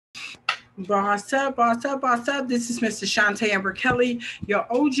Boss up, boss up, boss up. This is Mr. Shantae Amber Kelly, your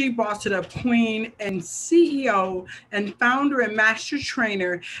OG Boss It Up Queen and CEO and founder and master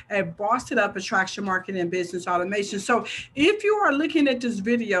trainer at Boss It Up Attraction Marketing and Business Automation. So, if you are looking at this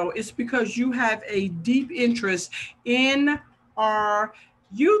video, it's because you have a deep interest in our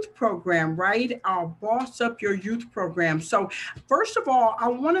youth program, right? Our Boss Up Your Youth program. So, first of all, I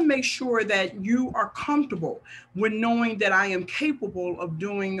want to make sure that you are comfortable with knowing that I am capable of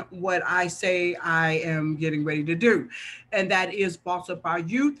doing what I say I am getting ready to do. And that is boss up our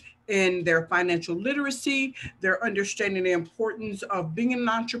youth in their financial literacy, their understanding the importance of being an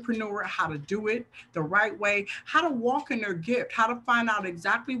entrepreneur, how to do it the right way, how to walk in their gift, how to find out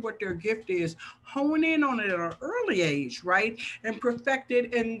exactly what their gift is, hone in on it at an early age, right? And perfect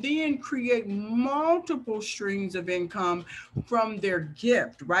it, and then create multiple streams of income from their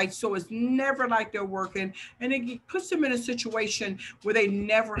gift, right? So it's never like they're working, and it puts them in a situation where they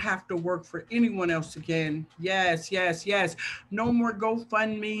never have to work for anyone else again. Yes, yes, yes. No more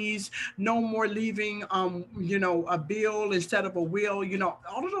GoFundMe's, no more leaving a bill instead of a will.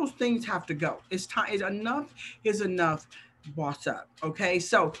 All of those things have to go. It's time. Is enough is enough. Boss up. Okay.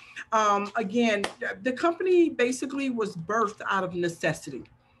 So again, the company basically was birthed out of necessity.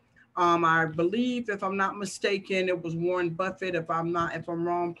 I believe, if I'm not mistaken, it was Warren Buffett. If I'm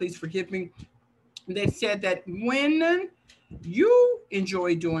wrong, please forgive me. They said that when you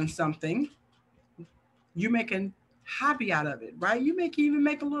enjoy doing something, you make a hobby out of it, right? You make even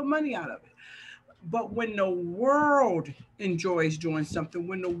make a little money out of it. But when the world enjoys doing something,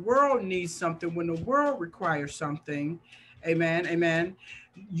 when the world needs something, when the world requires something, amen, amen,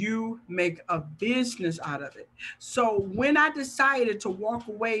 you make a business out of it. So when I decided to walk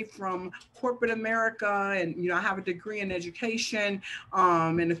away from corporate America, and I have a degree in education,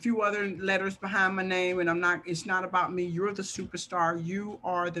 and a few other letters behind my name, and it's not about me. You're the superstar. You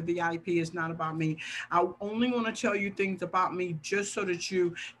are the VIP. It's not about me. I only want to tell you things about me just so that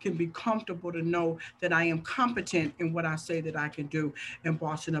you can be comfortable to know that I am competent in what I say that I can do in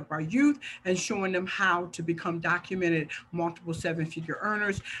bossing up our youth and showing them how to become documented multiple seven-figure earners,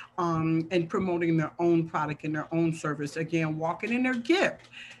 and promoting their own product and their own service. Again, walking in their gift,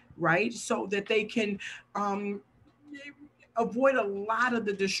 right? So that they can um, avoid a lot of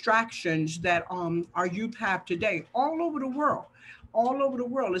the distractions that our youth have today all over the world. All over the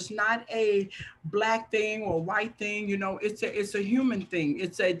world. It's not a black thing or white thing. It's a human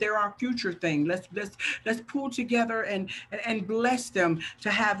thing. They're our future thing. Let's pull together and bless them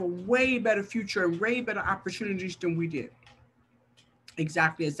to have a way better future and way better opportunities than we did.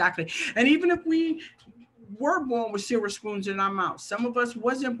 Exactly, exactly. And even if we were born with silver spoons in our mouth, some of us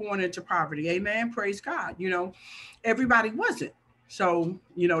wasn't born into poverty. Amen. Praise God. Everybody wasn't. So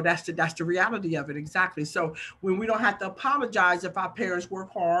that's the reality of it. Exactly. So when we don't have to apologize if our parents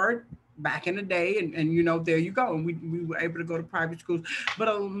work hard back in the day, and there you go, and we were able to go to private schools.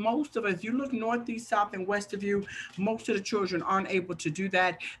 But most of us, if you look northeast, south, and west of you, most of the children aren't able to do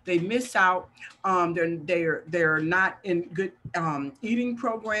that. They miss out. They're not in good eating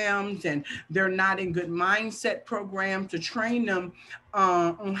programs, and they're not in good mindset programs to train them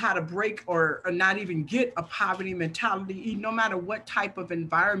on how to break, or not even get a poverty mentality, no matter what type of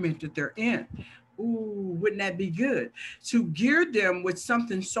environment that they're in. Ooh, wouldn't that be good? To gear them with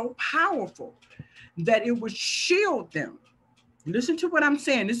something so powerful that it would shield them. Listen to what I'm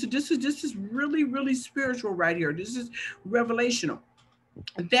saying. This is really, really spiritual right here. This is revelational.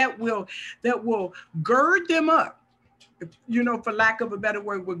 That will that will gird them up, for lack of a better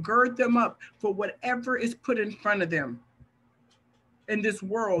word, will gird them up for whatever is put in front of them in this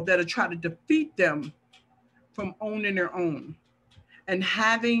world that'll try to defeat them from owning their own and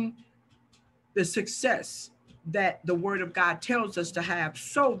having the success that the word of God tells us to have,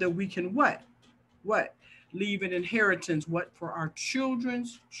 so that we can what leave an inheritance, what, for our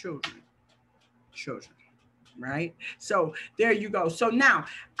children's children, right? So there you go. So now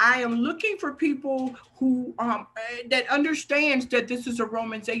I am looking for people who that understands that this is a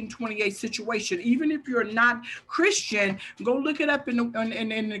Romans 8:28 situation. Even if you're not Christian, go look it up in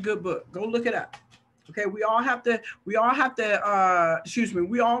the good book. Go look it up. Okay, we all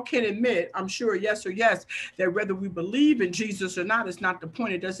can admit, I'm sure, yes or yes, that whether we believe in Jesus or not, it's not the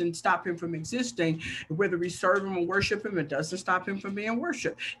point. It doesn't stop him from existing. Whether we serve him or worship him, it doesn't stop him from being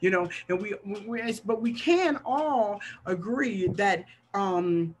worshiped. And but we can all agree that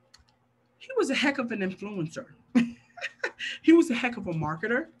he was a heck of an influencer. He was a heck of a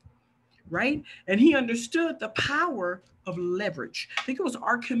marketer, right? And he understood the power of leverage. I think it was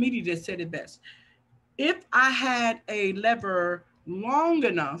Archimedes that said it best. If I had a lever long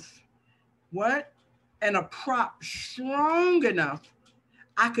enough, what? And a prop strong enough,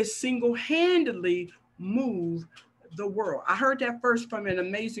 I could single-handedly move the world. I heard that first from an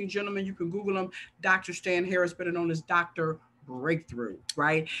amazing gentleman. You can Google him, Dr. Stan Harris, better known as Dr. Breakthrough,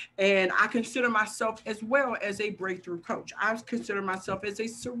 right? And I consider myself as well as a breakthrough coach. I consider myself as a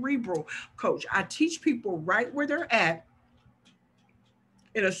cerebral coach. I teach people right where they're at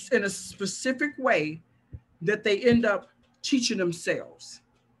in a specific way that they end up teaching themselves.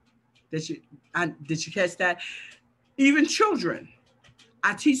 Did you catch that? Even children,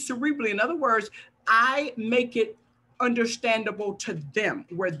 I teach cerebrally. In other words, I make it understandable to them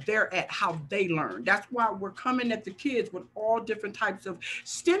where they're at, how they learn. That's why we're coming at the kids with all different types of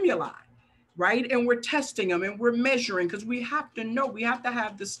stimuli, right? And we're testing them and we're measuring because we have to know, we have to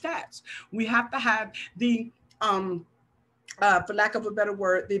have the stats. We have to have for lack of a better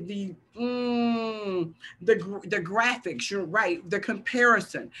word, the graphics. You're right. The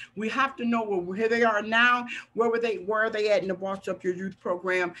comparison. We have to know where they are now. Where are they at in the Boss Up Your Youth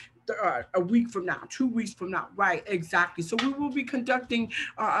program? A week from now, 2 weeks from now, right? Exactly. So we will be conducting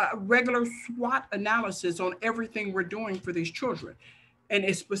a regular SWOT analysis on everything we're doing for these children and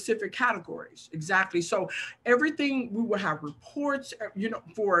in specific categories. Exactly. So everything, we will have reports,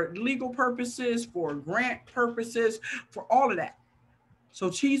 for legal purposes, for grant purposes, for all of that. So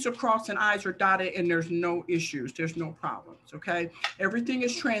T's are crossed and I's are dotted, and there's no issues. There's no problems. Okay. Everything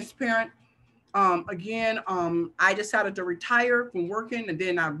is transparent. I decided to retire from working, and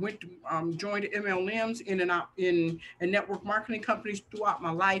then I went to joined MLMs in and out in network marketing companies throughout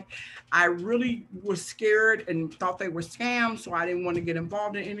my life. I really was scared and thought they were scams, so I didn't want to get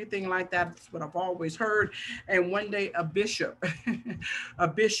involved in anything like that. That's what I've always heard. And one day, a bishop, a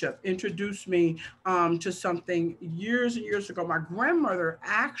bishop introduced me to something years and years ago. My grandmother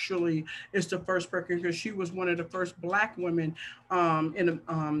actually is the first person, because she was one of the first Black women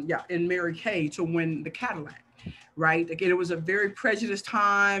in Mary Kay to win the Cadillac, right? Again, it was a very prejudiced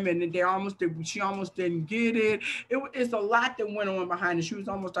time, and she almost didn't get it. It's a lot that went on behind it. She was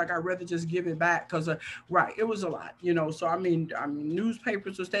almost like, I'd rather just give it back because, right, it was a lot, So I mean,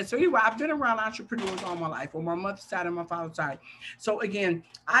 newspapers was that. So anyway, I've been around entrepreneurs all my life, on my mother's side and my father's side. So again,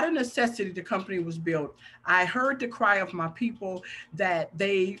 out of necessity, the company was built. I heard the cry of my people that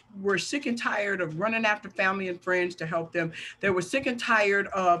they were sick and tired of running after family and friends to help them. They were sick and tired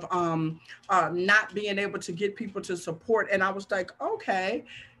of not being able to get people to support. And I was like, okay,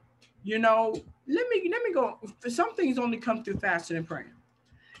 let me go. Some things only come through fasting and praying.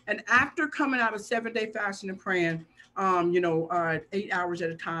 And after coming out of 7-day fasting and praying, 8 hours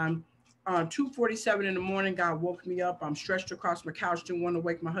at a time, 2:47 in the morning, God woke me up. I'm stretched across my couch, didn't want to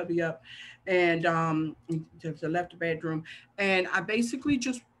wake my hubby up, and just left the bedroom. And I basically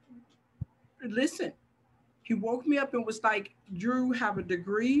just listened. He woke me up and was like, you have a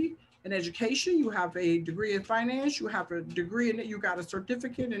degree in education, you have a degree in finance, you have a degree in it, you got a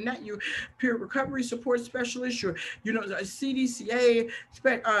certificate in that, you peer recovery support specialist, you're a CDCA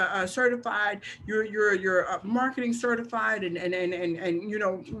certified, you're marketing certified, and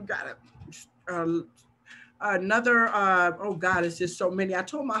you got another oh God, it's just so many. I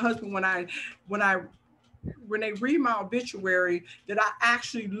told my husband when they read my obituary that I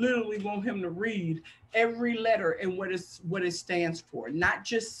actually literally want him to read every letter and what it stands for, not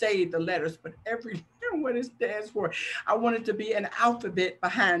just say the letters, but every what it stands for. I want it to be an alphabet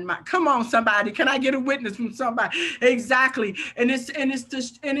behind my. Come on, somebody, can I get a witness from somebody? Exactly, and it's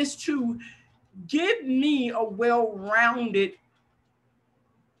to give me a well-rounded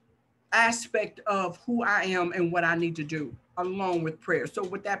aspect of who I am and what I need to do, along with prayer. So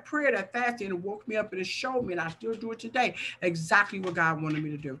with that prayer, that fasting, it woke me up and it showed me, and I still do it today, exactly what God wanted me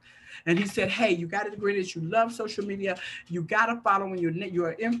to do. And he said, hey, you got to agree that you love social media. You got to follow when you're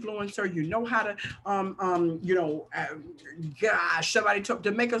an influencer. You know how to, gosh, somebody told,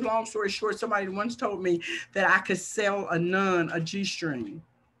 to make a long story short, somebody once told me that I could sell a nun a G-string.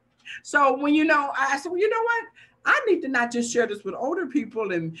 So when, I said, well, you know what? I need to not just share this with older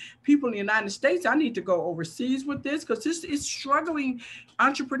people and people in the United States. I need to go overseas with this, because this is struggling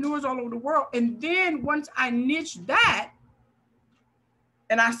entrepreneurs all over the world. And then once I niched that,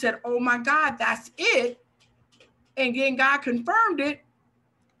 and I said, oh my God, that's it. And then God confirmed it,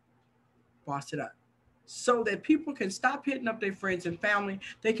 boss it up. So that people can stop hitting up their friends and family.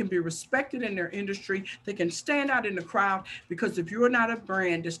 They can be respected in their industry. They can stand out in the crowd, because if you're not a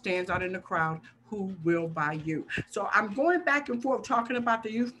brand that stands out in the crowd, who will buy you? So I'm going back and forth talking about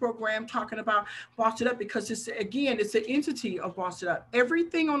the youth program, talking about Boss It Up, because it's an entity of Boss It Up.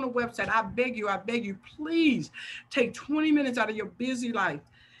 Everything on the website, I beg you, please take 20 minutes out of your busy life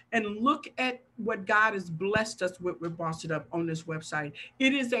and look at what God has blessed us with Boss It Up on this website.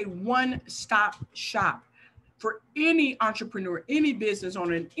 It is a one-stop shop for any entrepreneur, any business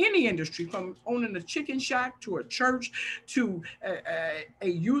owner in any industry, from owning a chicken shack to a church to a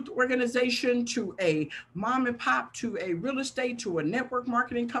youth organization to a mom and pop to a real estate to a network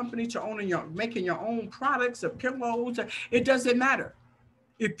marketing company to making your own products of pillows. It doesn't matter.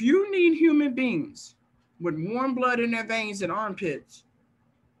 If you need human beings with warm blood in their veins and armpits,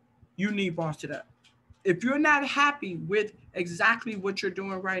 you need Boss It Up. If you're not happy with exactly what you're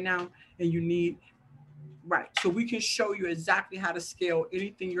doing right now, and you need right, so we can show you exactly how to scale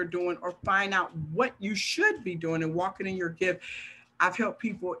anything you're doing or find out what you should be doing and walking in your gift. I've helped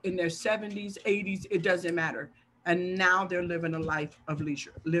people in their 70s, 80s, it doesn't matter. And now they're living a life of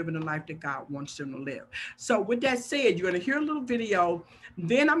leisure, living a life that God wants them to live. So with that said, you're going to hear a little video.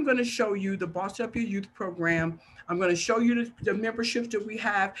 Then I'm going to show you the Boss Up Your Youth program. I'm going to show you the memberships that we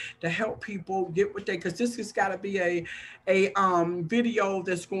have to help people get what they, because this has got to be a video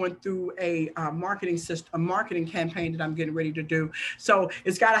that's going through a marketing system, a marketing campaign that I'm getting ready to do. So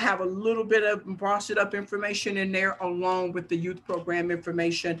it's got to have a little bit of Boss It Up information in there along with the youth program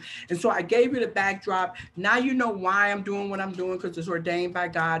information. And so I gave you the backdrop. Now you know why I'm doing what I'm doing, because it's ordained by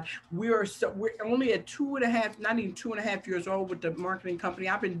God. We're only at 2.5, not even 2.5 years old with the marketing company.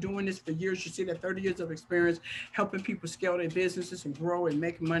 I've been doing this for years. You see that 30 years of experience helping people scale their businesses and grow and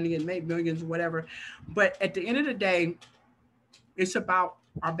make money and make millions, whatever. But at the end of the day, it's about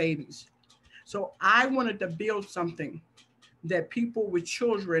our babies. So I wanted to build something that people with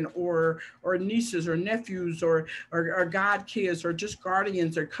children or nieces or nephews or godkids or just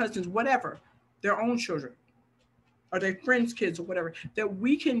guardians or cousins, whatever, their own children, or their friends' kids or whatever, that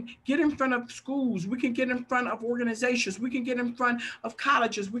we can get in front of schools, we can get in front of organizations, we can get in front of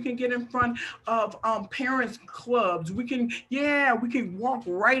colleges, we can get in front of parents' clubs, we can walk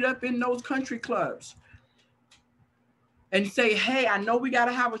right up in those country clubs and say, hey, I know we got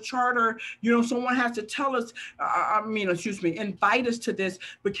to have a charter. You know, someone has to tell us, invite us to this,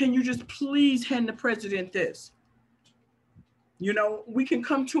 but can you just please hand the president this? You know, we can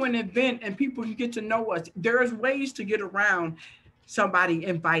come to an event and people can get to know us. There's ways to get around somebody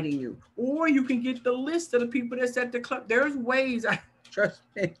inviting you, or you can get the list of the people that's at the club. There's ways. Trust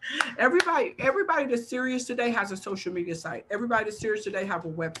me. Everybody that's serious today has a social media site. Everybody that's serious today have a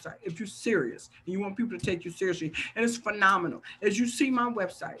website. If you're serious and you want people to take you seriously, and it's phenomenal. As you see my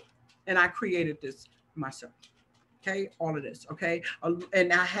website, and I created this myself. Okay, all of this. Okay,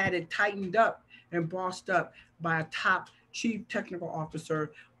 and I had it tightened up and bossed up by a top Chief Technical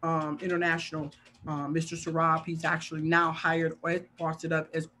Officer, international, Mr. Sarab. He's actually now hired or bossed it up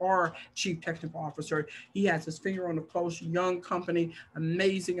as our Chief Technical Officer. He has his finger on the pulse. Young company,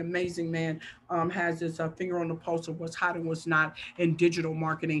 amazing man. Has his finger on the pulse of what's hot and what's not in digital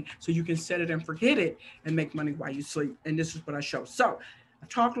marketing, so you can set it and forget it and make money while you sleep. And this is what I show. So I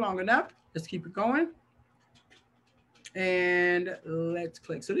talked long enough. Let's keep it going. And let's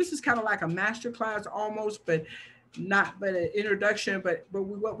click. So this is kind of like a master class almost, but an introduction, but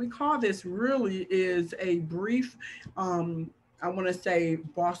what we call this really is a brief, I want to say,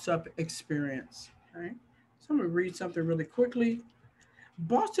 boss up experience. Okay, so I'm going to read something really quickly.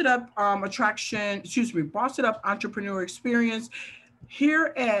 Boss It Up Boss It Up Entrepreneur Experience.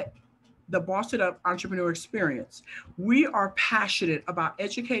 Here at the Boss It Up Entrepreneur Experience, we are passionate about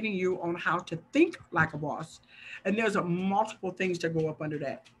educating you on how to think like a boss. And there's multiple things that go up under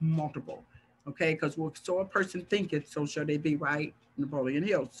that, multiple. Okay, because so a person thinketh, so shall they be, right? Napoleon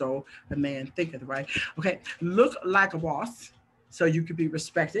Hill. So a man thinketh, right? Okay, look like a boss, so you can be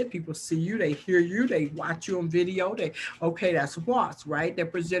respected. People see you, they hear you, they watch you on video. Okay, that's a boss, right? They're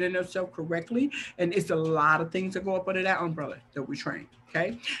presenting themselves correctly, and it's a lot of things that go up under that umbrella that we train.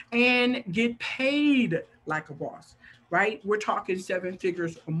 Okay, and get paid like a boss, right? We're talking 7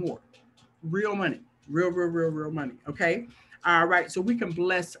 figures or more, real money, real money. Okay, all right, so we can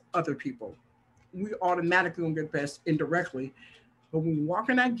bless other people. We automatically gonna get blessed indirectly, but when we walk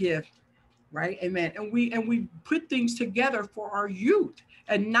in that gift, right? Amen. And we put things together for our youth,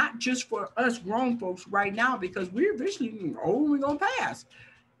 and not just for us grown folks right now, because we're eventually we're gonna pass.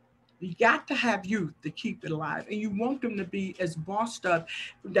 You got to have youth to keep it alive, and you want them to be as bossed up.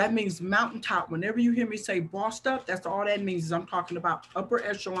 That means mountaintop. Whenever you hear me say bossed up, that's all that means. Is I'm talking about upper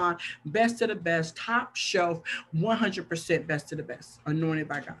echelon, best of the best, top shelf, 100% best of the best, anointed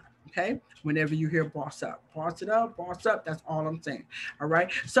by God. Okay, whenever you hear boss up, boss it up, boss up, that's all I'm saying. All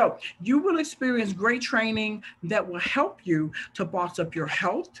right, so you will experience great training that will help you to boss up your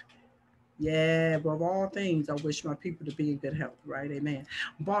health. Yeah, above all things, I wish my people to be in good health, right? Amen.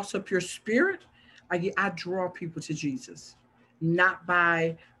 Boss up your spirit. I draw people to Jesus, not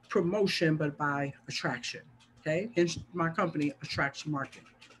by promotion, but by attraction. Okay, hence my company, Attraction Marketing.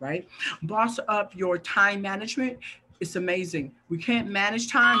 right? Boss up your time management. It's amazing. We can't manage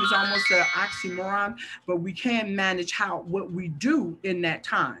time. It's almost an oxymoron, but we can manage what we do in that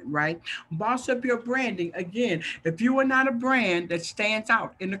time, right? Boss up your branding. Again, if you are not a brand that stands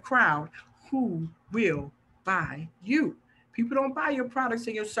out in the crowd, who will buy you? People don't buy your products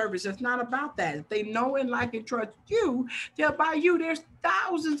and your service. It's not about that. If they know and like and trust you, they'll buy you. There's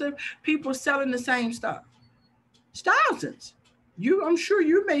thousands of people selling the same stuff. It's thousands. I'm sure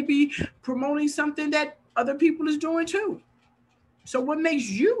you may be promoting something that other people is doing too. So what makes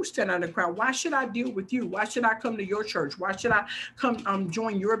you stand out in the crowd? Why should I deal with you? Why should I come to your church? Why should I come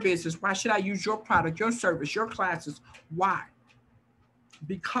join your business? Why should I use your product, your service, your classes? Why?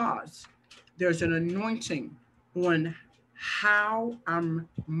 Because there's an anointing on how I'm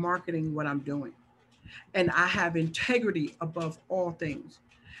marketing what I'm doing. And I have integrity above all things.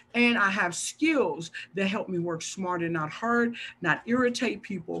 And I have skills that help me work smarter, not hard, not irritate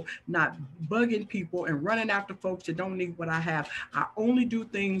people, not bugging people and running after folks that don't need what I have. I only do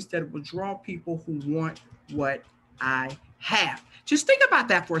things that will draw people who want what I have. Just think about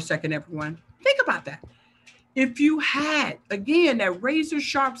that for a second, everyone. Think about that. If you had, again, that razor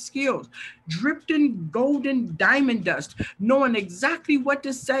sharp skills, dripped in golden diamond dust, knowing exactly what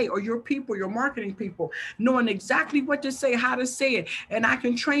to say, or your people, your marketing people, knowing exactly what to say, how to say it, and I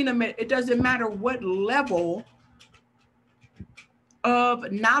can train them, it doesn't matter what level of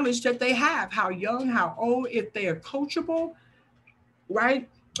knowledge that they have, how young, how old, if they are coachable, right?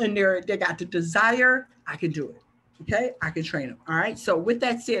 And they got the desire, I can do it. Okay, I can train them. All right. So with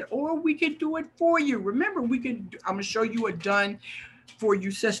that said, or we can do it for you. Remember, I'm gonna show you a done for you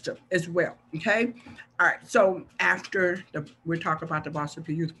system as well. Okay. All right. So we're talking about the Boss Up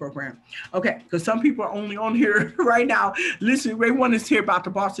Your Youth program. Okay, because some people are only on here right now. Listen, they want to hear about the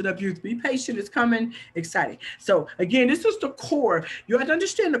Boss Up Youth. Be patient, it's coming, exciting. So again, this is the core. You have to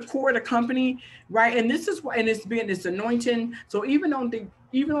understand the core of the company, right? And this is why, and it's being this anointing. So even only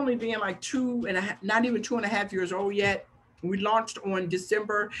being like 2.5, not even 2.5 years old yet, we launched on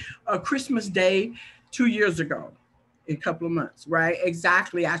December, Christmas Day, 2 years ago. A couple of months, right?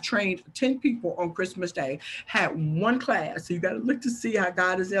 Exactly. I trained 10 people on Christmas Day, had one class. So you got to look to see how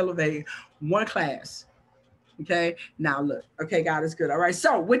God is elevating one class. Okay. Now look, okay, God is good. All right.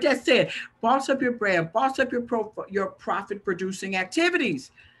 So with that said, boss up your brand, boss up your profit producing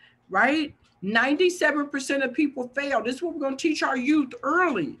activities, right? 97% of people fail. This is what we're going to teach our youth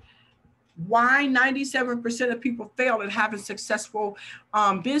early. Why 97% of people fail at having successful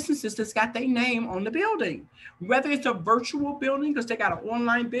businesses that's got their name on the building, whether it's a virtual building because they got an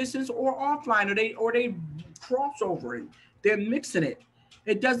online business, or offline, or they crossovering, they're mixing it.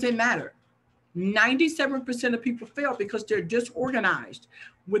 It doesn't matter. 97% of people fail because they're disorganized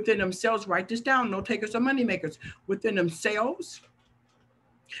within themselves. Write this down. No takers or money makers within themselves.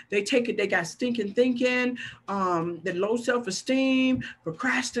 They take it, they got stinking thinking, the low self-esteem,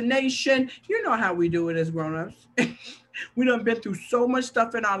 procrastination. You know how we do it as grown-ups. We done been through so much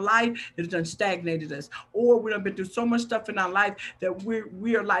stuff in our life that it's done stagnated us. Or we done been through so much stuff in our life that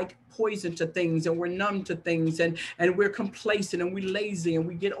we are like poison to things, and we're numb to things, and we're complacent, and we're lazy, and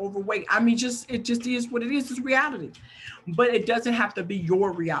we get overweight. I mean, it just is what it is. It's reality. But it doesn't have to be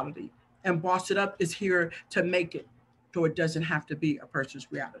your reality. And Boss It Up is here to make it so it doesn't have to be a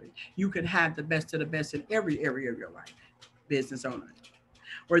person's reality. You can have the best of the best in every area of your life. Business owners,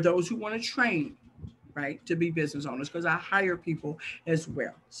 or those who want to train, right, to be business owners, because I hire people as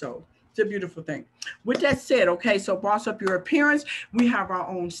well. So it's a beautiful thing. With that said, okay, so boss up your appearance. We have our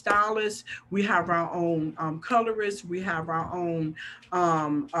own stylists. We have our own colorists. We have our own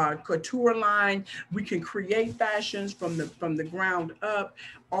couture line. We can create fashions from the ground up.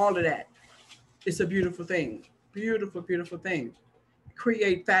 All of that. It's a beautiful thing. Beautiful, beautiful thing.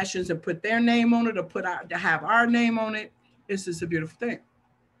 Create fashions and put their name on it, or to have our name on it. It's just a beautiful thing.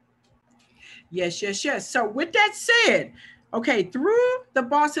 Yes, yes, yes. So with that said, okay, through the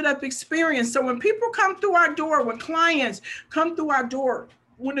Boss It Up experience, so when people come through our door, when clients come through our door,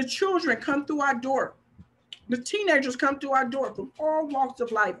 when the children come through our door, the teenagers come through our door from all walks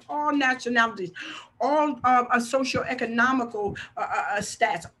of life, all nationalities, all socioeconomical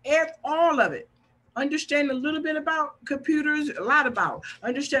stats, all of it. Understand a little bit about computers, a lot about.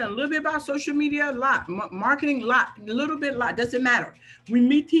 Understand a little bit about social media, a lot. Marketing, a lot. A little bit, a lot. Doesn't matter. We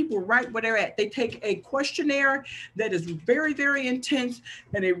meet people right where they're at. They take a questionnaire that is very, very intense,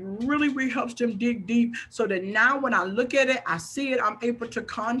 and it really, really helps them dig deep, so that now when I look at it, I see it, I'm able to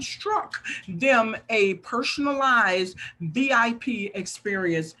construct them a personalized VIP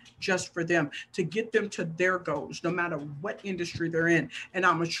experience just for them, to get them to their goals, no matter what industry they're in. And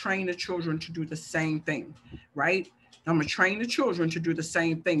I'm gonna train the children to do the same thing, right? I'm going to train the children to do the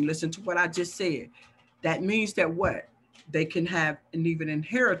same thing. Listen to what I just said. That means that what? They can have an even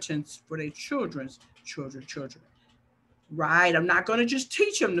inheritance for their children's children. Right? I'm not going to just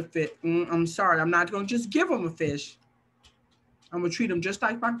teach them to fish. I'm sorry. I'm not going to just give them a fish. I'm going to treat them just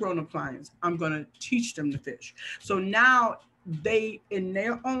like my grown-up clients. I'm going to teach them to fish. So now they, in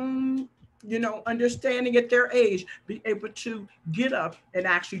their own, understanding at their age, be able to get up and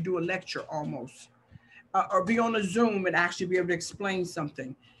actually do a lecture almost. Or be on a Zoom and actually be able to explain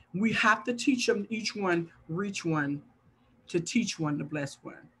something. We have to teach them, each one, reach one, to teach one, to bless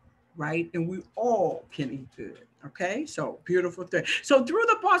one, right? And we all can eat good, okay? So beautiful thing. So through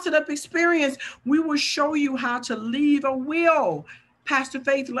the Boss It Up experience, we will show you how to leave a will. Pastor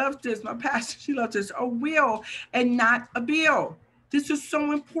Faith loves this. My pastor, she loves this. A will and not a bill. This is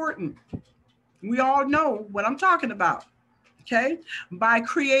so important. We all know what I'm talking about, okay? By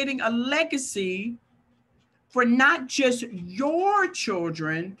creating a legacy for not just your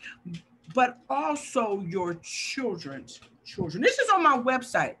children, but also your children's children. This is on my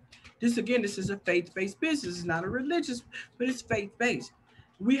website. This is a faith-based business. It's not a religious, but it's faith-based.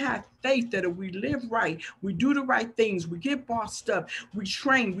 We have faith that if we live right, we do the right things, we get bossed up, we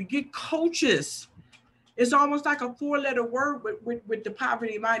train, we get coaches. It's almost like a 4-letter word with the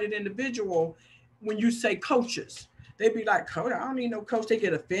poverty-minded individual when you say coaches. They'd be like, coach, I don't need no coach. They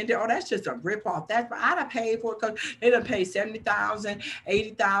get offended. Oh, that's just a ripoff. That's I'd have paid for a coach. They done paid $70,000,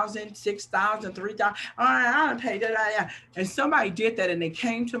 $80,000, $6,000, $3,000. All right, I done paid that. And somebody did that, and they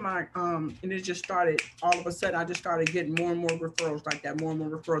came to my and it just started. All of a sudden, I just started getting more and more referrals like that. More and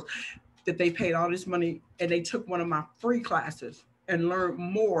more referrals that they paid all this money, and they took one of my free classes and learned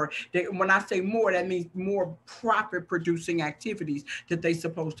more. When I say more, that means more profit-producing activities that they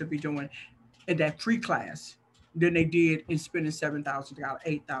supposed to be doing in that free class than they did in spending $7,000,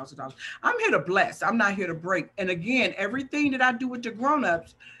 $8,000. I'm here to bless. I'm not here to break. And again, everything that I do with the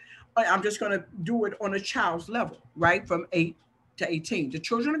grown-ups, I'm just going to do it on a child's level, right? From 8 to 18. The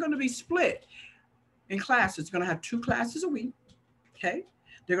children are going to be split in classes. Going to have 2 classes a week, okay?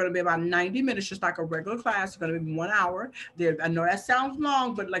 They're going to be about 90 minutes, just like a regular class. It's going to be 1 hour. I know that sounds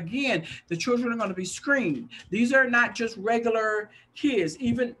long, but again, the children are going to be screened. These are not just regular kids.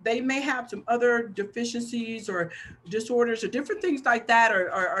 Even they may have some other deficiencies or disorders or different things like that,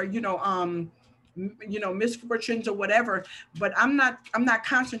 or misfortunes or whatever. But I'm not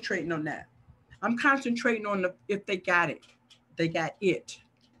concentrating on that. I'm concentrating on if they got it. They got it.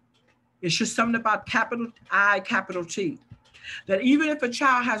 It's just something about capital I, capital T. That even if a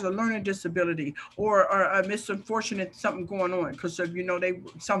child has a learning disability or a misfortunate something going on because of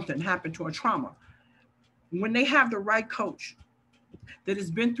something happened to a trauma, when they have the right coach that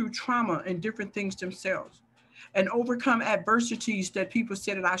has been through trauma and different things themselves and overcome adversities that people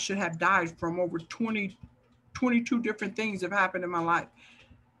said that I should have died from, over 22 different things have happened in my life,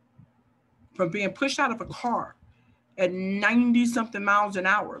 from being pushed out of a car at 90 something miles an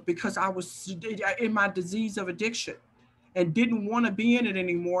hour because I was in my disease of addiction and didn't want to be in it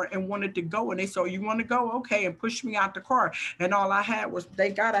anymore and wanted to go. And they said, you want to go? Okay. And pushed me out the car. And all I had was, they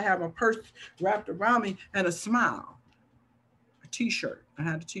got to have a purse wrapped around me and a smile, a t-shirt. I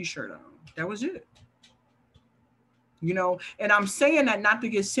had a t-shirt on. That was it. And I'm saying that not to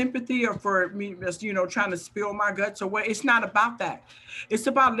get sympathy or for me, just, trying to spill my guts away. It's not about that. It's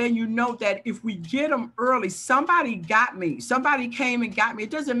about letting you know that if we get them early, somebody got me. Somebody came and got me. It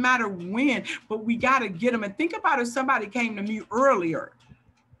doesn't matter when, but we got to get them. And think about if somebody came to me earlier.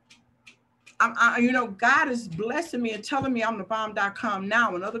 God is blessing me and telling me I'm the bomb.com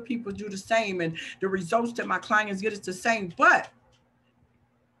now, and other people do the same. And the results that my clients get is the same. But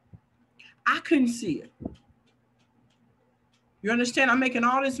I couldn't see it. You understand? I'm making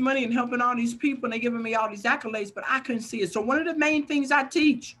all this money and helping all these people, and they're giving me all these accolades, but I couldn't see it. So one of the main things I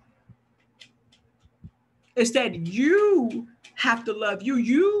teach is that you have to love you.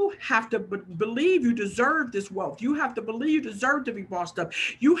 You have to believe you deserve this wealth. You have to believe you deserve to be bossed up.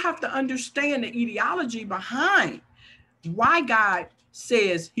 You have to understand the ideology behind why God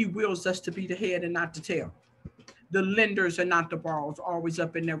says he wills us to be the head and not the tail. The lenders and not the borrowers, always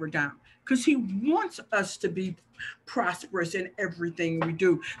up and never down. Because he wants us to be prosperous in everything we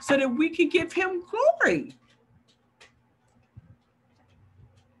do so that we can give him glory.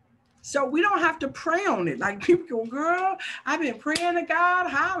 So we don't have to pray on it. Like people go, girl, I've been praying to God,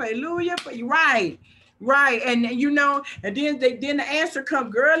 hallelujah. But you're right. And and then the answer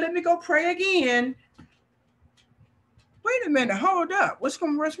come, girl, let me go pray again. Wait a minute, hold up. What's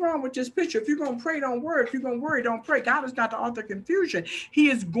wrong with this picture? If you're going to pray, don't worry. If you're going to worry, don't pray. God is not the author of confusion. He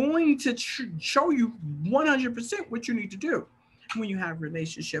is going to show you 100% what you need to do. when you have a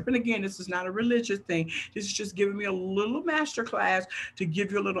relationship. And again, this is not a religious thing. This is just giving me a little master class to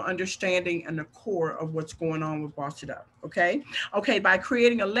give you a little understanding and the core of what's going on with Boss It Up. Okay. Okay. By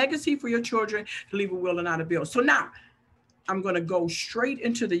creating a legacy for your children to leave a will and not a bill. So now I'm going to go straight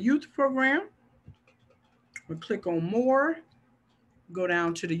into the youth program. We'll click on more. Go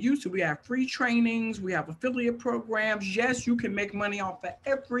down to the youth. So we have free trainings. We have affiliate programs. Yes, you can make money off of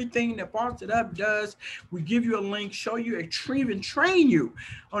everything that Boss It Up does. We give you a link, show you, even train you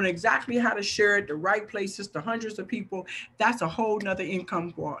on exactly how to share it, the right places to hundreds of people. That's a whole nother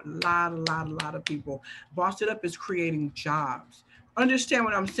income for a lot of people. Boss It Up is creating jobs. Understand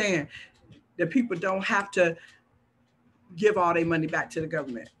what I'm saying? That people don't have to give all their money back to the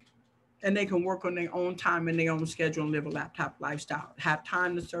government. And they can work on their own time and their own schedule and live a laptop lifestyle. Have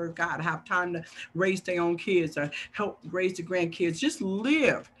time to serve God, have time to raise their own kids or help raise the grandkids. Just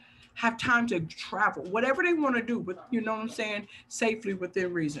live. Have time to travel, whatever they want to do, but you know what I'm saying, safely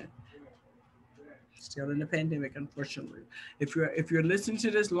within reason. Still in the pandemic, unfortunately. If you're listening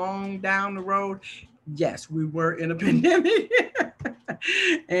to this long down the road, yes, we were in a pandemic.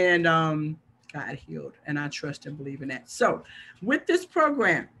 And God healed, and I trust and believe in that. So with this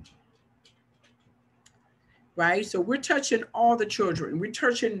program, right? So we're touching all the children. We're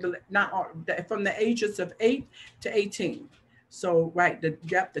touching not all, from the ages of 8 to 18. So, right,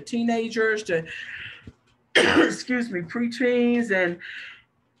 the teenagers, the excuse me, preteens, and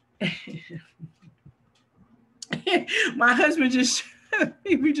my husband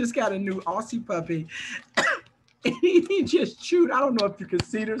we just got a new Aussie puppy. He just chewed. I don't know if you can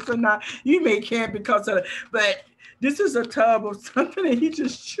see this or not. You may can't because of, but this is a tub of something, and he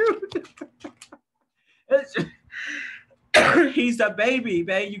just chewed. He's a baby,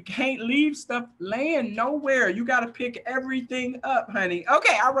 man. You can't leave stuff laying nowhere. You got to pick everything up, honey.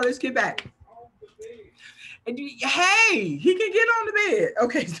 Okay, all right, let's get back. Hey, he can get on the bed.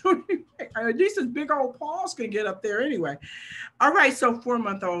 Okay, so at least his big old paws can get up there anyway. All right, so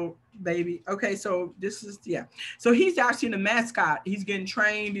 4-month-old baby. Okay, so this is, yeah. So he's actually the mascot. He's getting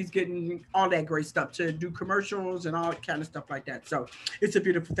trained. He's getting all that great stuff to do commercials and all kind of stuff like that. So it's a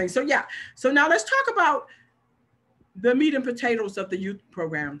beautiful thing. So yeah, so now let's talk about the meat and potatoes of the youth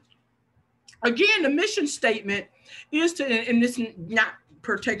program. Again, the mission statement is to, and this not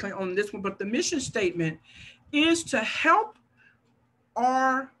particularly on this one, but the mission statement is to help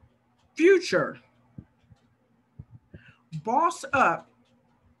our future boss up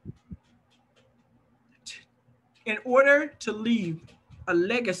in order to leave a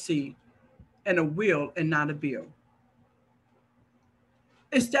legacy and a will and not a bill.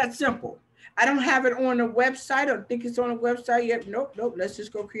 It's that simple. I don't have it on the website. I don't think it's on the website yet. Nope. Let's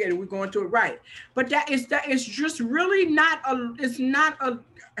just go create it. We're going to it right. But that is just really not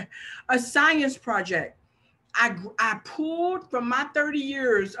a science project. I pulled from my 30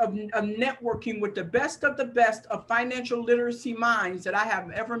 years of networking with the best of financial literacy minds that I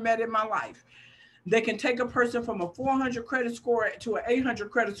have ever met in my life. They can take a person from a 400 credit score to an 800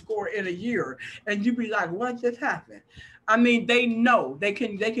 credit score in a year, and you'd be like, "What just happened?" I mean, they know they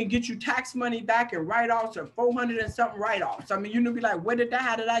can get you tax money back and write-offs or 400 and something write-offs. I mean, you'd be like, "Where did that?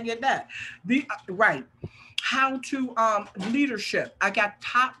 How did I get that?" Right. How to leadership. I got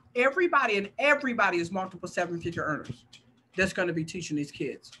top everybody, and everybody is multiple 7-figure earners that's going to be teaching these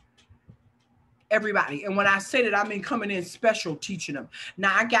kids. Everybody. And when I say that, I mean coming in special teaching them.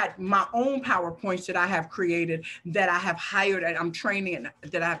 Now I got my own PowerPoints that I have created, that I have hired, and I'm training,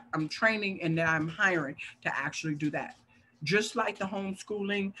 I'm training and that I'm hiring to actually do that. Just like the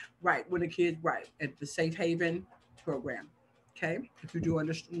homeschooling, right, with the kids, right, at the Safe Haven program. Okay, if you do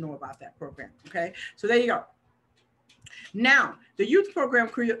know about that program. Okay, so there you go. Now the youth program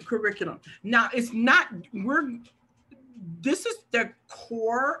curriculum. Now it's not, this is the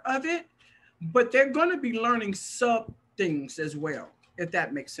core of it, but they're going to be learning sub things as well, if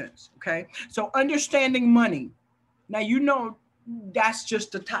that makes sense. Okay, so understanding money. Now you know that's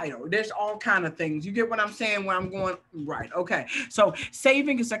just the title. There's all kind of things. You get what I'm saying? Where I'm going, right? Okay. So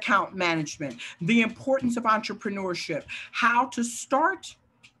savings account management, the importance of entrepreneurship, how to start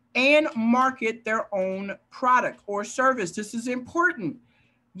and market their own product or service. This is important.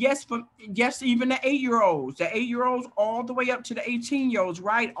 Yes, even the 8-year-olds, all the way up to the 18-year-olds,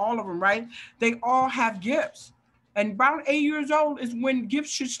 right? All of them, right? They all have gifts. And about 8 years old is when gifts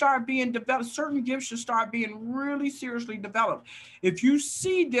should start being developed. Certain gifts should start being really seriously developed. If you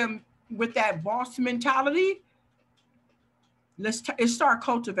see them with that boss mentality, let's start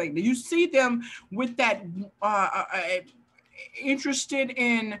cultivating it. You see them with that interested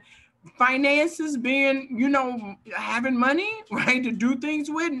in finances, being, having money, right, to do things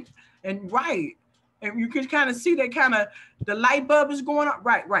with, and right. And you can kind of see that the light bulb is going up.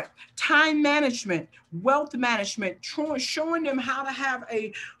 Right, right. Time management, wealth management, showing them how to have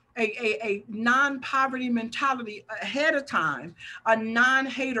a non-poverty mentality ahead of time, a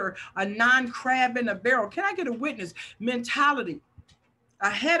non-hater, a non-crab in a barrel. Can I get a witness? Mentality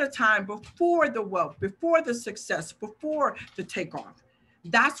ahead of time, before the wealth, before the success, before the takeoff.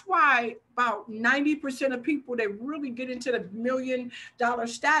 That's why about 90% of people that really get into the $1 million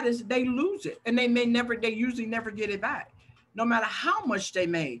status, they lose it. And they usually never get it back, no matter how much they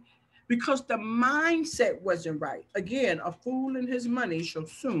made, because the mindset wasn't right. Again, a fool and his money shall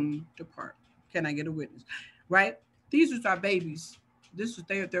soon depart. Can I get a witness? Right? These are our babies. This is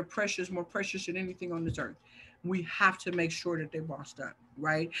they're precious, more precious than anything on this earth. We have to make sure that they're bossed up,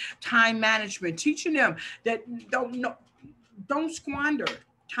 right? Time management, teaching them that don't squander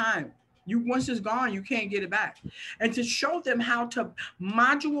time. You once it's gone, you can't get it back. And to show them how to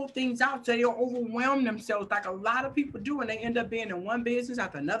module things out so they don't overwhelm themselves like a lot of people do, and they end up being in one business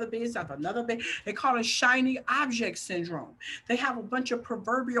after another business after another business. They call it shiny object syndrome. They have a bunch of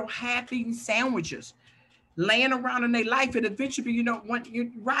proverbial half-eaten sandwiches laying around in their life, and eventually you don't want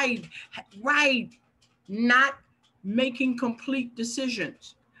you right, not making complete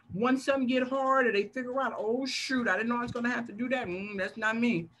decisions. Once something get hard or they figure out, oh shoot, I didn't know I was gonna have to do that. That's not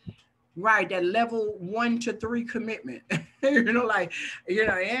me. Right, that level 1 to 3 commitment. Like,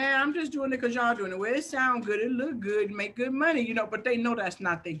 yeah, I'm just doing it because y'all doing it. Well, it sound good, it look good, make good money, but they know that's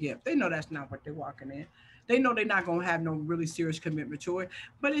not their gift. They know that's not what they're walking in. They know they're not gonna have no really serious commitment to it,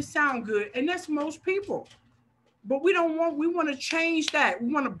 but it sound good, and that's most people. But we want to change that.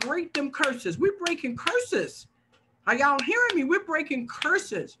 We want to break them curses. We're breaking curses. Are y'all hearing me? We're breaking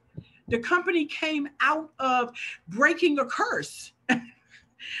curses. The company came out of breaking a curse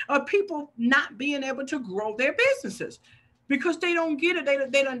of people not being able to grow their businesses because they don't get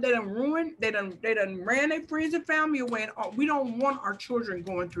it. They done ruined. They done ran their friends and family away. And we don't want our children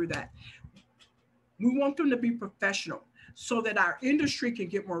going through that. We want them to be professional so that our industry can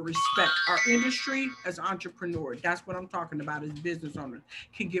get more respect. Our industry as entrepreneurs, that's what I'm talking about, as business owners,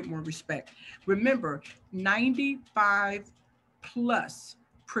 can get more respect. Remember, 95 plus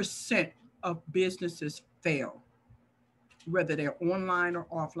percent of businesses fail, whether they're online or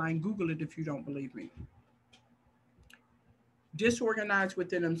offline. Google it if you don't believe me. Disorganized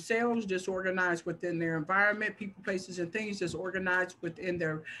within themselves, disorganized within their environment, people, places, and things, disorganized within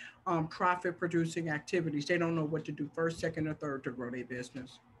their profit producing activities. They don't know what to do first, second, or third to grow their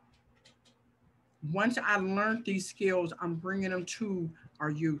business. Once I learned these skills, I'm bringing them to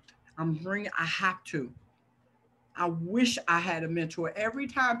our youth. I have to. I wish I had a mentor. Every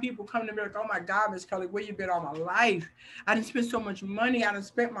time people come to me like, oh my God, Miss Kelly, where you been all my life? I didn't spend so much money. I didn't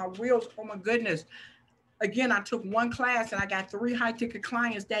spend my wheels. Oh my goodness. Again, I took one class and I got 3 high ticket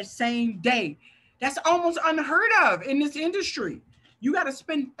clients that same day. That's almost unheard of in this industry. You got to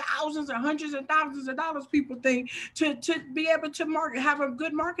spend thousands and hundreds of thousands of dollars, people think, to be able to have a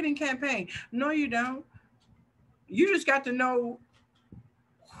good marketing campaign. No, you don't. You just got to know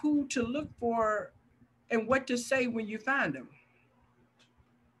who to look for and what to say when you find them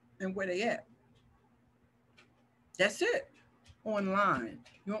and where they at. That's it. Online.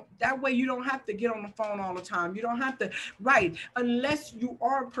 That way you don't have to get on the phone all the time. You don't have to, right, unless you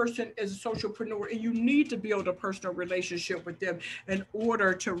are a person as a socialpreneur and you need to build a personal relationship with them in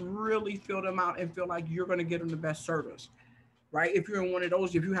order to really fill them out and feel like you're going to get them the best service, right? If you're in one of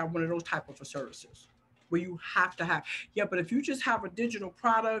those, if you have one of those type of services where you have to have, yeah, but if you just have a digital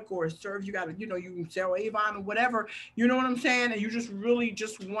product or a service, you got to, you can sell Avon or whatever, you know what I'm saying? And you just really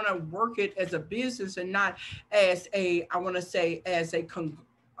just want to work it as a business and not as I want to say, as a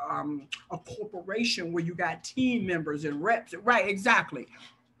corporation where you got team members and reps, right? Exactly.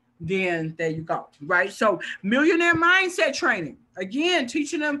 Then there you go, right? So millionaire mindset training, again,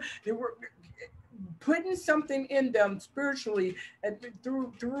 teaching them, they were putting something in them spiritually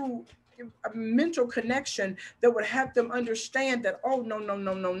through a mental connection that would help them understand that, oh, no,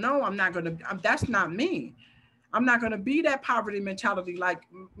 I'm not going to, that's not me. I'm not going to be that poverty mentality like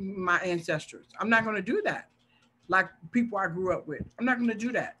my ancestors. I'm not going to do that like people I grew up with. I'm not going to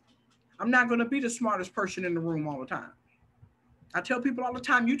do that. I'm not going to be the smartest person in the room all the time. I tell people all the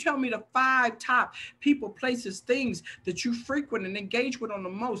time, you tell me the 5 top people, places, things that you frequent and engage with on the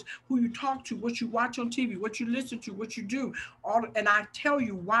most, who you talk to, what you watch on TV, what you listen to, what you do, and I tell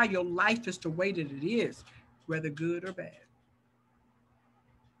you why your life is the way that it is, whether good or bad.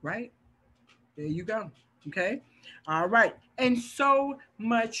 Right? There you go. Okay? All right. And so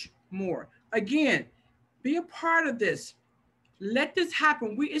much more. Again, be a part of this. Let this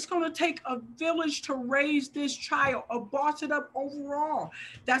happen. It's going to take a village to raise this child, or boss it up overall.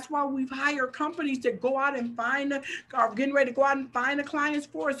 That's why we've hired companies that go out and are getting ready to go out and find the clients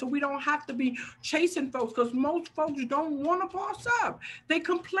for us, so we don't have to be chasing folks, because most folks don't want to boss up. They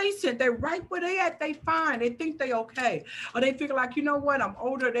complacent. They're right where they at. They fine. They think they okay. Or they figure like, you know what, I'm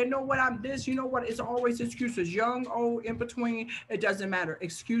older. They know what I'm this. You know what? It's always excuses. Young, old, in between. It doesn't matter.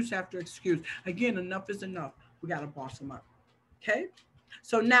 Excuse after excuse. Again, enough is enough. We got to boss them up. Okay,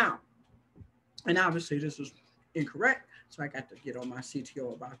 so now, and obviously this is incorrect, so I got to get on my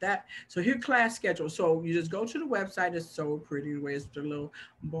CTO about that. So here, class schedule. So you just go to the website. It's so pretty the way the little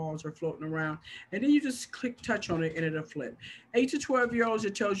balls are floating around, and then you just touch on it, and it'll flip. 8 to 12-year-olds,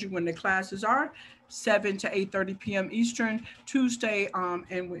 it tells you when the classes are, 7 to 8:30 p.m. Eastern, Tuesday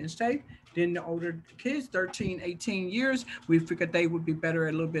and Wednesday. Then the older kids, 13, 18 years, we figured they would be better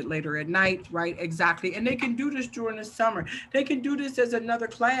a little bit later at night, right? Exactly. And they can do this during the summer. They can do this as another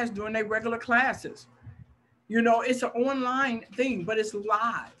class during their regular classes. You know, it's an online thing, but it's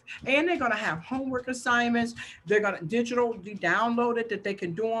live. And they're going to have homework assignments. They're going to download it that they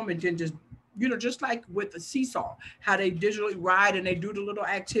can do them, and then just, you know, just like with the seesaw, how they digitally ride and they do the little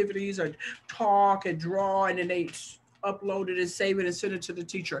activities or talk and draw, and then they upload it and save it and send it to the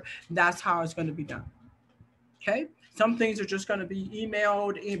teacher. That's how it's going to be done. Okay. Some things are just going to be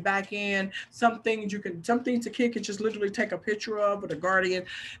emailed back in. Some things the kid can just literally take a picture of with a guardian.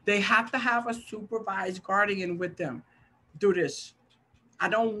 They have to have a supervised guardian with them. Do this. I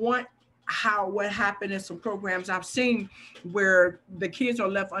don't want what happened in some programs I've seen where the kids are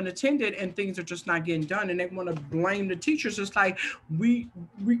left unattended and things are just not getting done, and they want to blame the teachers. It's like, we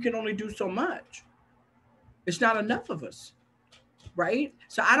can only do so much. It's not enough of us, right?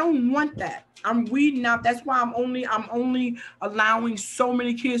 So I don't want that. I'm weeding out. That's why I'm only allowing so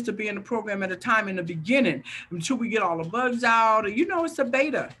many kids to be in the program at a time in the beginning until we get all the bugs out. You know, it's a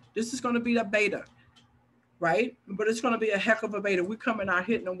beta. This is going to be the beta, right? But it's going to be a heck of a beta. We're coming out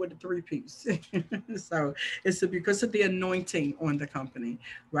hitting them with the 3-piece. So it's because of the anointing on the company,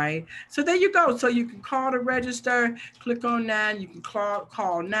 right? So there you go. So you can call to register, click on that. You can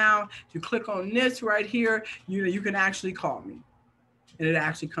call now. If you click on this right here, you can actually call me, and it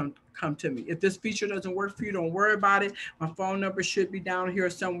actually come to me. If this feature doesn't work for you, don't worry about it. My phone number should be down here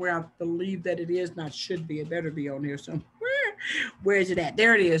somewhere. I believe that it is. Not should be. It better be on here somewhere. Where is it at?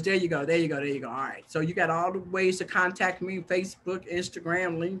 There it is. There you go. There you go. There you go. All right. So you got all the ways to contact me: Facebook,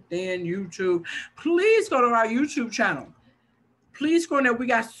 Instagram, LinkedIn, YouTube. Please go to our YouTube channel. Please go in there. We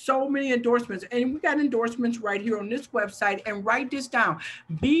got so many endorsements, and we got endorsements right here on this website. And write this down: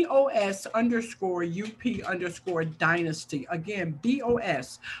 BOS_UP_dynasty. Again,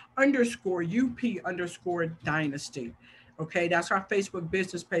 BOS_UP_dynasty. Okay, that's our Facebook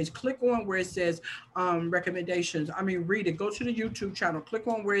business page. Click on where it says recommendations. Read it. Go to the YouTube channel. Click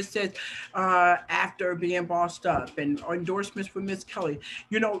on where it says after being bossed up and endorsements for Miss Kelly.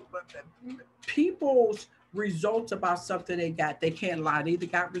 You know, people's results about something they got, they can't lie. They either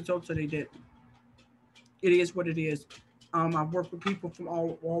got results or they didn't. It is what it is. I've worked with people from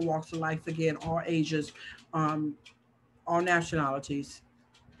all walks of life, again, all ages, all nationalities.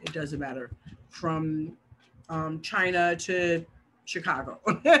 It doesn't matter. From China to Chicago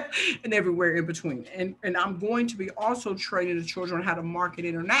and everywhere in between. And I'm going to be also training the children how to market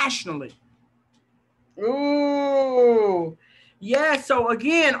internationally. Ooh. Yeah, so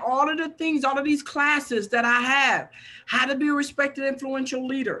again, all of the things, all of these classes that I have: how to be a respected, influential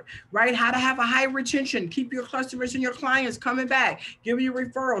leader, right? How to have a high retention, keep your customers and your clients coming back, give you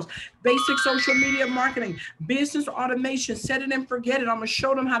referrals, basic social media marketing, business automation, set it and forget it. I'm going to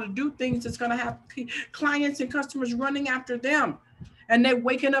show them how to do things that's going to have clients and customers running after them. And they're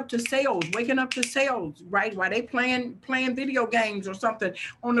waking up to sales, right? While they playing video games or something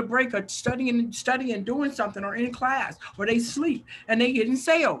on the break, or studying, doing something, or in class, or they sleep and they get in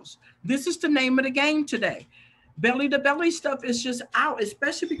sales. This is the name of the game today. Belly to belly stuff is just out,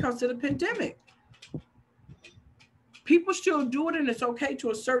 especially because of the pandemic. People still do it, and it's okay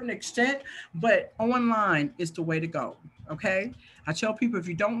to a certain extent, but online is the way to go. Okay. I tell people, if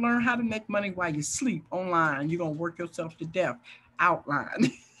you don't learn how to make money while you sleep online, you're going to work yourself to death.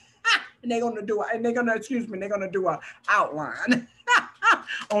 Outline. And they're going to do an outline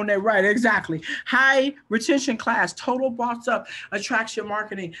on that, right? Exactly. High retention class, total boss up, attraction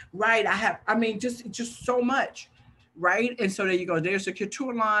marketing, right? Just so much, right? And so there you go. There's a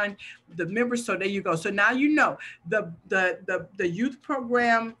couture line, the members. So there you go. So now you know the youth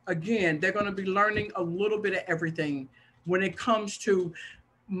program. Again, they're going to be learning a little bit of everything when it comes to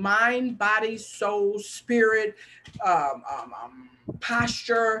mind, body, soul, spirit,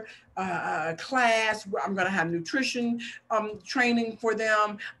 posture class. I'm going to have nutrition training for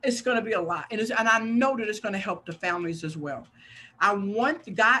them. It's going to be a lot. And I know that it's going to help the families as well. I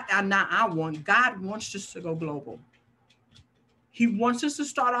want God, God wants us to go global. He wants us to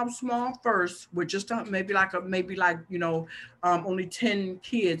start off small first with just maybe like only 10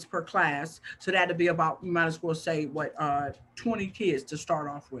 kids per class. So that'd be about, you might as well say 20 kids to start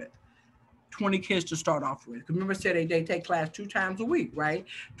off with. 20 kids to start off with. Remember, I said they take class 2 times a week, right?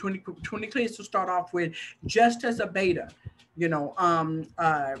 20 kids to start off with, just as a beta.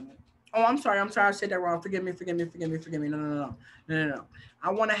 Oh, I'm sorry. I said that wrong. Forgive me. No. I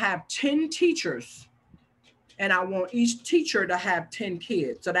want to have 10 teachers, and I want each teacher to have 10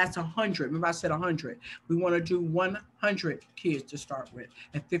 kids. So that's 100. Remember, I said 100. We want to do 100 kids to start with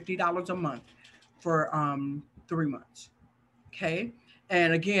at $50 a month for 3 months. Okay.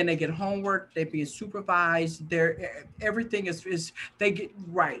 And again, they get homework, they're being supervised, everything is they get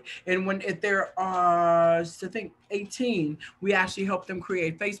right. And if they're I think 18, we actually help them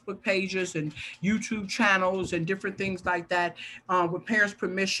create Facebook pages and YouTube channels and different things like that. With parents'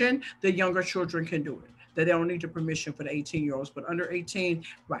 permission, the younger children can do it. They don't need the permission for the 18-year-olds, but under 18,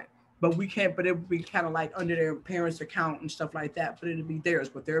 right. But we can't, but it would be kind of like under their parents' account and stuff like that, but it'll be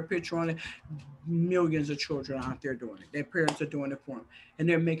theirs with their picture on it. Millions of children out there doing it. Their parents are doing it for them, and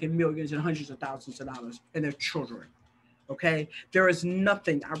they're making millions and hundreds of thousands of dollars, and they're children. Okay. There is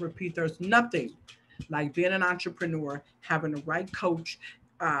nothing, I repeat, there's nothing like being an entrepreneur, having the right coach,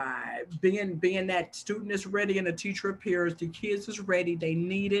 being that student is ready and the teacher appears, the kids is ready, they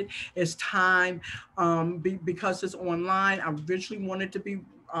need it, it's time. Because it's online, I originally wanted to be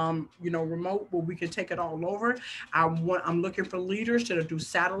remote where we can take it all over. I'm looking for leaders to do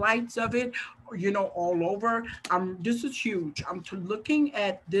satellites of it, all over. This is huge. I'm looking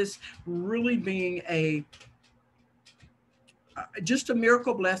at this really being just a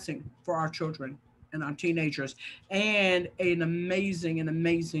miracle blessing for our children and our teenagers, and an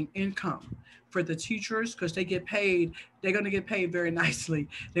amazing income for the teachers, because they get paid. They're going to get paid very nicely.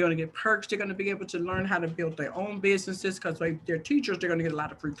 They're going to get perks. They're going to be able to learn how to build their own businesses, because they're teachers. They're going to get a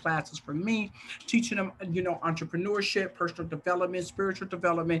lot of free classes from me, teaching them, entrepreneurship, personal development, spiritual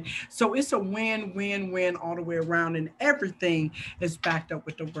development. So it's a win all the way around, and everything is backed up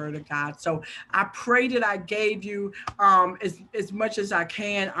with the word of God. So I pray that I gave you as much as I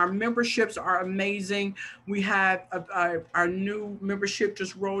can. Our memberships are amazing. We have our new membership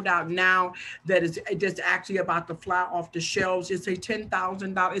just rolled out now that is just actually about to fly off the shelves. It's a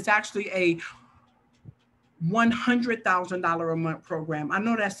 $10,000. It's actually a $100,000 a month program. I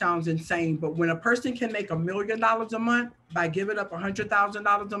know that sounds insane, but when a person can make $1 million a month by giving up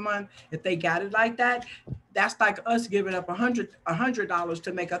 $100,000 a month, if they got it like that, that's like us giving up $100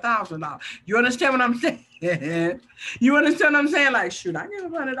 to make $1,000. You understand what I'm saying? You understand what I'm saying? Like, shoot, I give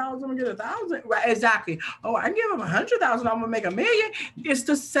up $100, I'm gonna get $1,000. Right? Exactly. Oh, I give up $100,000, I'm gonna make $1 million. It's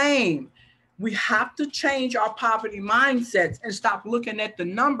the same. We have to change our poverty mindsets and stop looking at the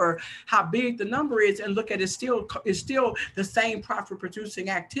number, how big the number is, and look at it's still the same profit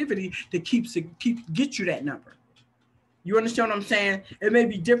producing activity that get you that number. You understand what I'm saying? It may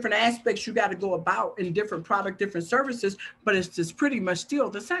be different aspects you got to go about in different product, different services, but it's just pretty much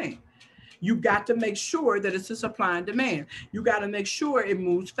still the same. You got to make sure that it's a supply and demand. You got to make sure it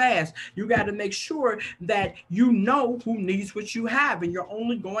moves fast. You got to make sure that you know who needs what you have, and you're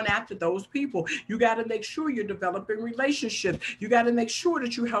only going after those people. You got to make sure you're developing relationships. You got to make sure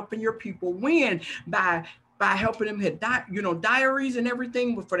that you're helping your people win by helping them hit diaries and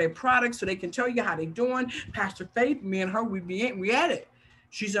everything for their products, so they can tell you how they're doing. Pastor Faith, me and her, we at it.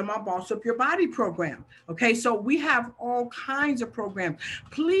 She's in my Boss Up Your Body program. Okay, so we have all kinds of programs.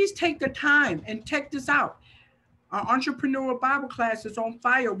 Please take the time and check this out. Our entrepreneurial Bible class is on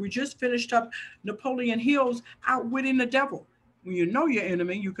fire. We just finished up Napoleon Hill's Outwitting the Devil. When you know your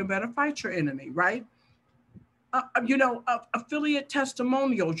enemy, you can better fight your enemy, right? Affiliate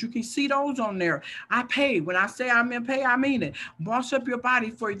testimonials, you can see those on there. I pay. When I say I'm in pay, I mean it. Boss Up Your Body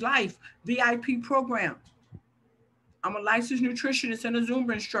for Life VIP program. I'm a licensed nutritionist and a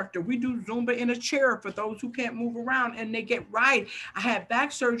Zumba instructor. We do Zumba in a chair for those who can't move around and they get right. I had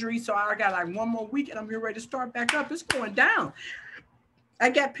back surgery, so I got like 1 more week and I'm getting ready to start back up. It's going down. I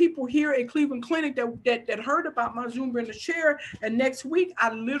got people here at Cleveland Clinic that heard about my Zumba in the chair, and next week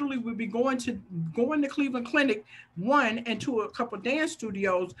I literally will be going to Cleveland Clinic, and to a couple dance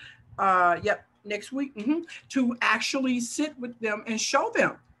studios. Next week to actually sit with them and show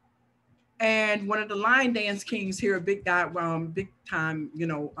them. And one of the line dance kings here, a big guy, big time,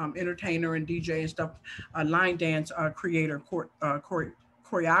 entertainer and DJ and stuff, line dance creator, Corey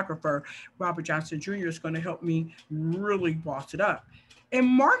choreographer, Robert Johnson Jr., is going to help me really boss it up and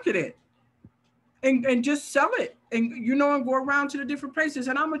market it and just sell it and, and go around to the different places.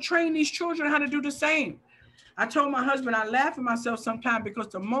 And I'm going to train these children how to do the same. I told my husband, I laugh at myself sometimes because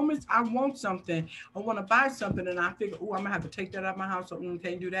the moment I want something, I want to buy something, and I figure, oh, I'm gonna have to take that out of my house. So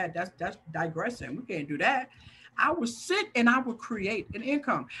can't do that. That's digressing. We can't do that. I would sit and I would create an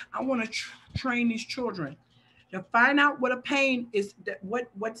income. I want to train these children to find out what a pain is,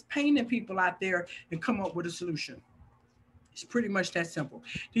 what's paining people out there, and come up with a solution. It's pretty much that simple.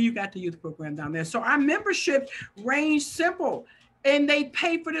 Then you got the youth program down there. So our membership range simple, and they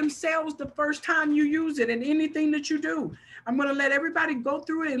pay for themselves the first time you use it and anything that you do. I'm going to let everybody go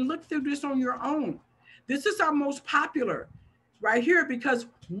through it and look through this on your own. This is our most popular right here because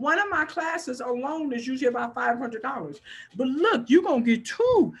one of my classes alone is usually about $500. But look, you're going to get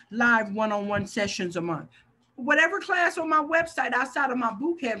 2 live one-on-one sessions a month. Whatever class on my website outside of my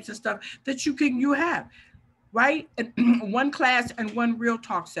boot camps and stuff that you have. Right? And 1 class and 1 real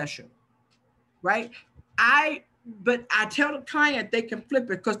talk session, right? But I tell the client they can flip it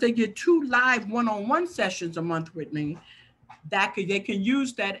because they get 2 live one-on-one sessions a month with me. They can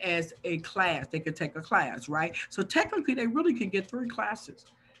use that as a class. They could take a class, right? So technically they really can get 3 classes.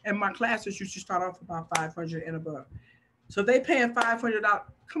 And my classes usually start off about $500 and above. So they paying $500.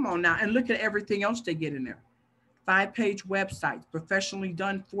 Come on now, and look at everything else they get in there. 5-page websites, professionally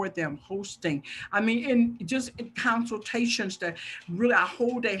done for them, hosting. I mean, and just in consultations that really I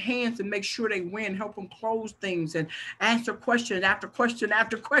hold their hands and make sure they win, help them close things and answer question after question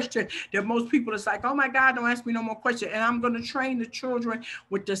after question. That most people, it's like, oh my God, don't ask me no more questions. And I'm going to train the children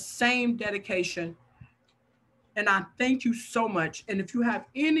with the same dedication. And I thank you so much. And if you have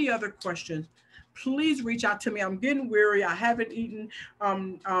any other questions, please reach out to me. I'm getting weary. I haven't eaten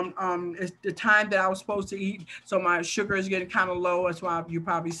it's the time that I was supposed to eat. So my sugar is getting kind of low. That's why you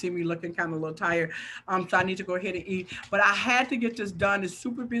probably see me looking kind of a little tired. So I need to go ahead and eat. But I had to get this done. As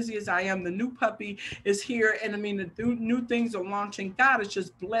super busy as I am, the new puppy is here. And I mean, the new things are launching. God is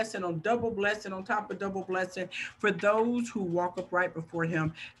just blessing on double blessing on top of double blessing for those who walk upright before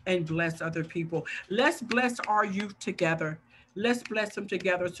him and bless other people. Let's bless our youth together. Let's bless them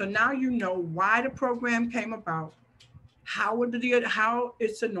together. So now you know why the program came about, how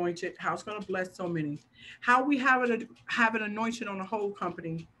it's anointed, how it's going to bless so many, how we have an anointing on the whole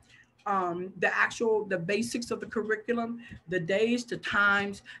company, the basics of the curriculum, the days, the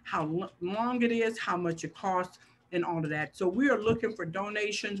times, how long it is, how much it costs, and all of that. So we are looking for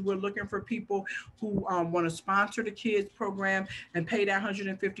donations. We're looking for people who want to sponsor the kids program and pay that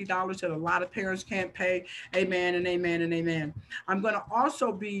 $150 that a lot of parents can't pay. Amen and amen and amen. I'm going to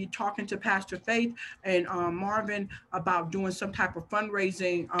also be talking to Pastor Faith and Marvin about doing some type of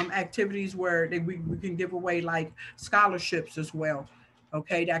fundraising activities where we can give away like scholarships as well.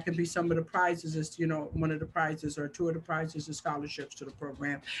 Okay, that can be some of the prizes, is one of the prizes or 2 of the prizes is scholarships to the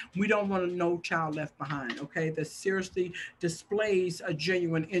program. We don't want no child left behind. Okay, that seriously displays a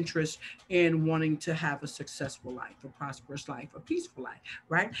genuine interest in wanting to have a successful life, a prosperous life, a peaceful life,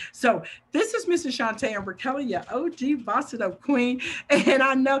 right? So this is Mrs. Shantae Amber Kelly, your OG Boss It Up Queen, and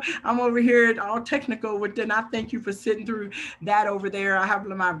I know I'm over here all technical with it. And I thank you for sitting through that over there. I have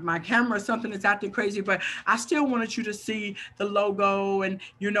my camera, something that's out there crazy, but I still wanted you to see the logo and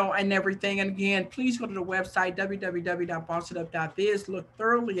and everything. And again, please go to the website www.bossitup.biz. Look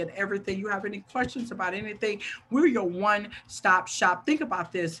thoroughly at everything. You have any questions about anything, we're your one-stop shop. Think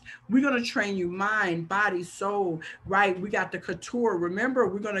about this. We're going to train you mind, body, soul, right? We got the couture. Remember,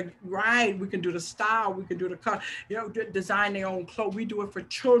 we're going to ride. We can do the style. We can do the cut, design their own clothes. We do it for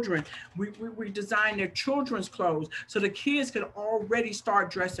children. We design their children's clothes so the kids can already start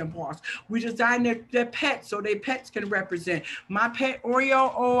dressing boss. We design their pets so their pets can represent. My pet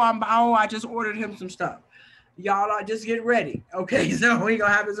Oreo, I just ordered him some stuff. Y'all are just get ready. Okay, so he's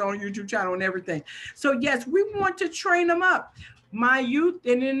gonna have his own YouTube channel and everything. So yes, we want to train them up. My youth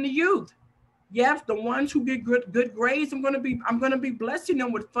and in the youth. Yes, the ones who get good grades, I'm gonna be blessing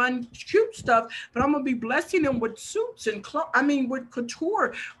them with fun, cute stuff, but I'm gonna be blessing them with suits and clothes. I mean, with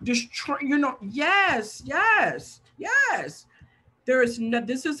couture. Just yes.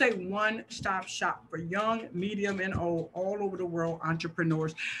 This is a one-stop shop for young, medium, and old, all over the world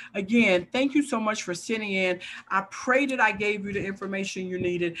entrepreneurs. Again, thank you so much for sitting in. I pray that I gave you the information you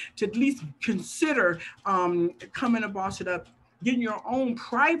needed to at least consider coming to Boss It Up, getting your own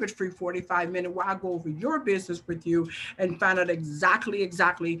private free 45-minute where I go over your business with you and find out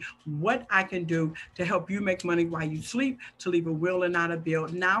exactly what I can do to help you make money while you sleep, to leave a will and not a bill.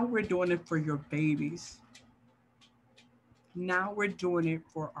 Now we're doing it for your babies. Now we're doing it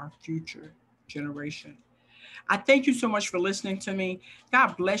for our future generation. I thank you so much for listening to me.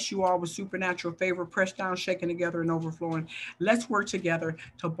 God bless you all with supernatural favor, pressed down, shaken together, and overflowing. Let's work together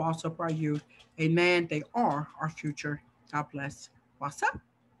to boss up our youth. Amen. They are our future. God bless. What's up?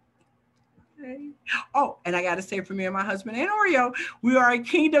 Hey. Oh, and I got to say for me and my husband and Oreo, we are a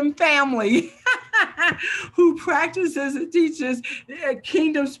kingdom family who practices and teaches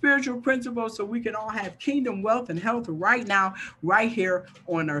kingdom spiritual principles so we can all have kingdom wealth and health right now, right here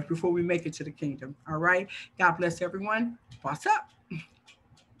on earth before we make it to the kingdom. All right. God bless everyone. Boss up.